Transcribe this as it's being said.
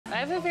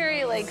have a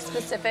very, like,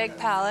 specific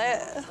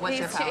palate. What's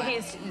your palate?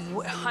 He's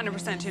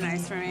 100% too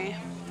nice for me.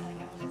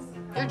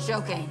 You're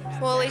joking.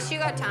 Well, at least you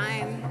got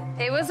time.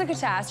 It was a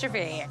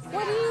catastrophe.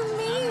 What do you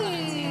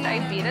mean?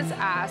 I beat his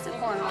ass in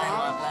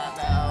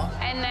cornhole.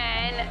 And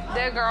then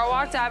the girl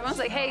walked up and was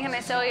like, hey, can I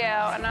steal you?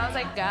 And I was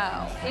like,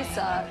 go. He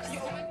sucks.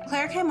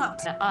 Claire came up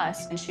to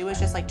us, and she was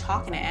just, like,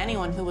 talking to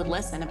anyone who would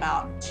listen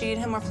about she and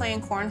him were playing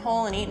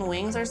cornhole and eating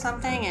wings or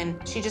something,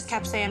 and she just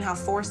kept saying how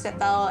forced it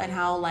felt and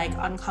how, like,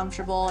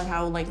 uncomfortable and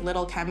how, like,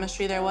 little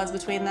chemistry there was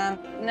between them.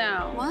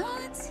 No.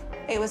 What?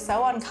 It was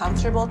so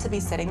uncomfortable to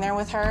be sitting there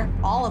with her.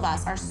 All of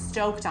us are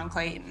stoked on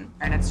Clayton,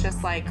 and it's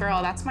just like,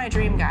 girl, that's my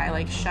dream guy,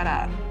 like, shut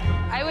up.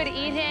 I would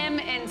eat him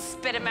and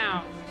spit him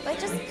out. Like,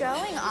 just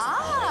going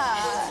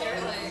off.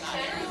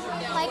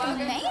 Like,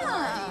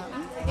 ma'am.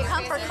 You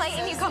come for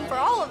Clayton, you come for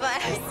all of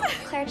us.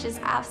 Claire's just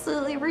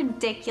absolutely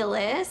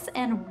ridiculous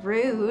and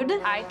rude.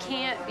 I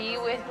can't be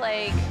with,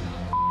 like,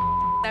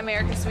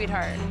 America's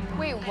sweetheart.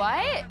 Wait,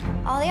 what?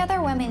 All the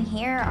other women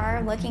here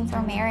are looking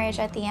for marriage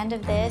at the end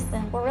of this,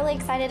 and we're really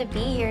excited to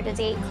be here to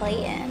date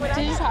Clayton.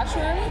 Did you talk to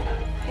him?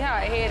 Yeah,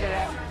 I hated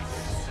it.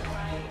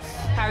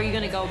 How are you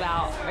gonna go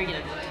about, are you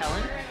gonna tell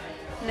him?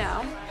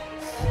 No.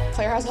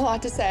 Claire has a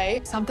lot to say.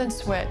 Something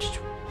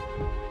switched,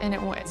 and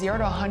it went 0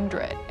 to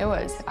 100. It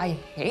was, I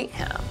hate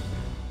him.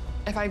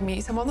 If I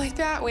meet someone like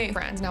that, we ain't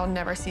friends, and I'll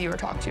never see you or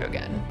talk to you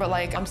again. But,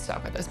 like, I'm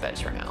stuck with this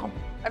bitch for now.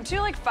 I'm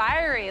too, like,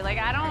 fiery. Like,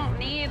 I don't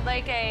need,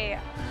 like, a,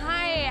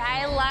 hi,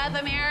 I love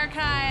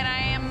America, and I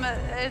am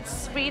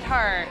its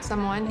sweetheart.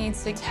 Someone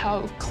needs to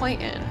tell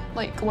Clayton,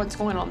 like, what's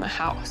going on in the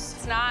house.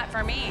 It's not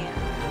for me.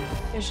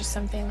 There's just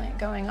something, like,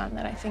 going on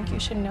that I think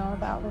you should know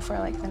about before,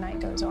 like, the night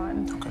goes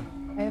on. Okay.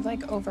 I've,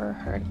 like,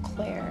 overheard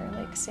Claire,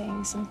 like,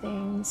 saying some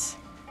things,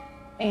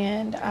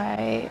 and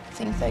I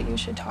think that you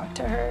should talk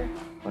to her.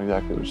 What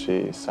exactly was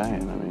she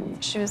saying? I mean...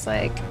 She was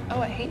like,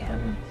 oh, I hate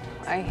him.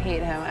 I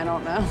hate him. I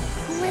don't know.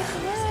 Oh my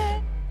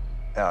God.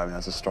 Yeah, I mean,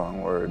 that's a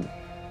strong word.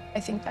 I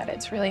think that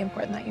it's really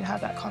important that you have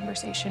that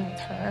conversation with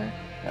her.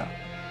 Yeah.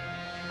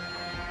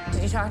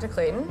 Did you talk to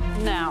Clayton?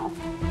 No.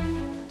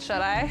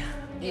 Should I?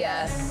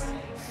 Yes.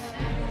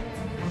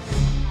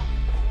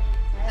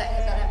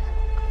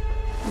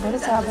 What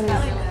is happening?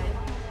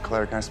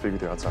 Claire, can I speak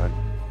with you outside?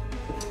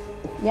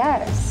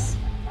 Yes.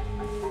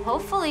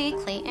 Hopefully,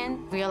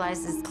 Clayton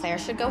realizes Claire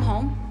should go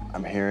home.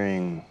 I'm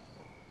hearing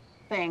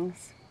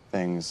Things.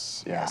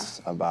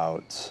 yes,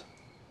 about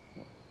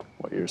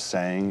what you're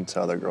saying to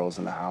other girls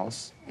in the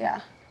house.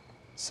 Yeah.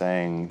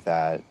 Saying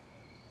that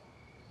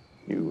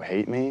you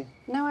hate me.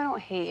 No, I don't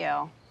hate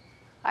you.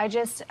 I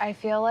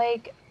feel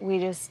like we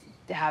just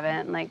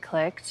haven't, like,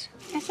 clicked.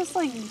 It's just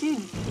like,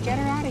 dude, get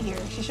her out of here.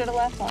 She should have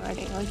left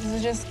already. Like, this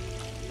is just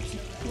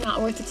not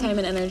worth the time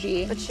and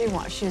energy. But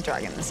she's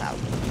dragging this out.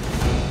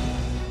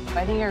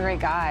 I think you're a great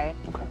guy.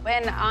 Okay.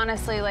 And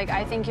honestly, like,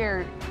 I think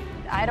I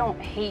don't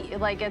hate,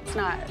 like, it's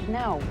not,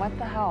 no, what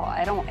the hell?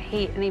 I don't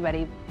hate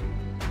anybody.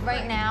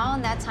 Right now,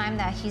 in that time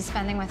that he's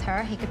spending with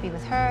her, he could be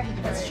with her, he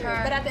could be with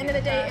her. But at the end of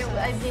the day, it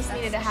just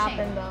needed to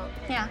happen, though.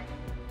 Yeah.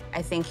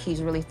 I think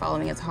he's really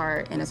following his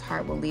heart, and his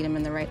heart will lead him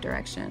in the right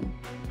direction.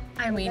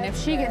 I mean, if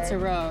she gets a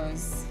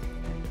rose.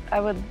 I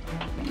would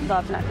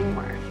love nothing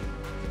more.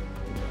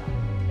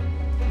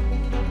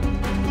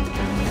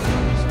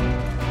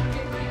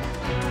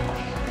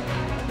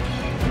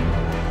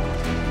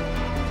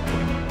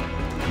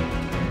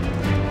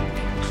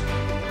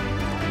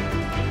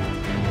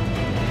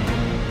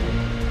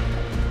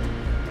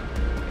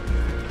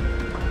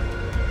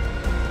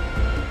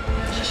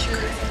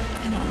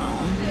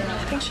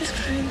 She's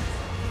crying.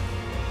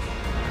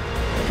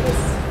 His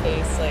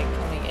face, like,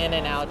 coming in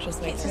and out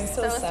just makes me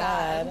so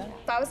sad.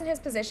 If I was in his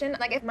position,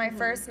 like, if my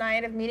first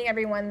night of meeting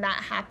everyone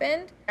that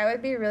happened, I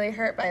would be really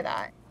hurt by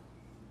that.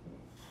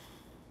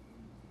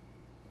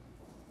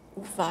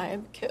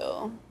 Vibe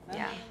kill.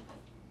 Yeah.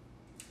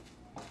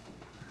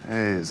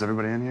 Hey, is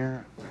everybody in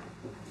here?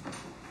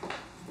 I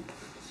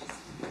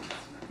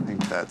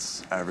think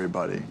that's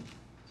everybody.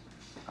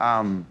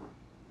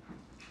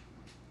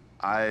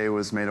 I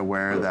was made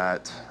aware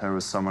that there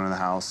was someone in the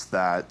house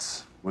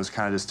that was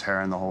kind of just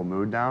tearing the whole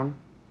mood down.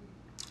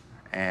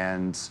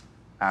 And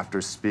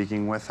after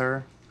speaking with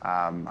her,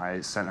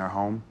 I sent her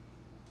home.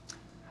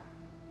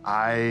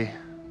 I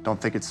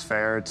don't think it's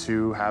fair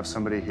to have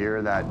somebody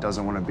here that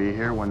doesn't want to be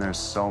here when there's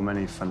so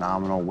many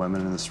phenomenal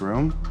women in this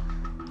room.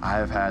 I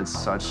have had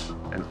such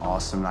an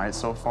awesome night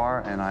so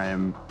far, and I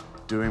am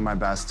doing my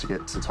best to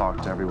get to talk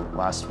to every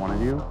last one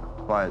of you,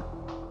 but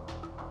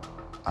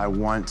I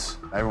want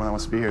everyone that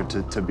wants to be here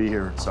to be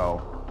here.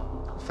 So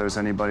if there's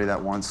anybody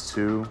that wants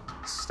to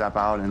step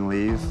out and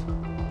leave.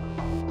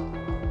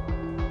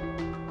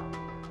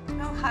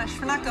 Oh, hush,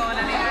 we're not going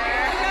anywhere.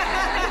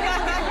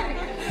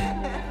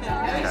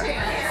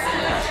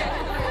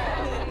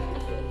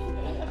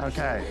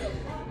 Okay.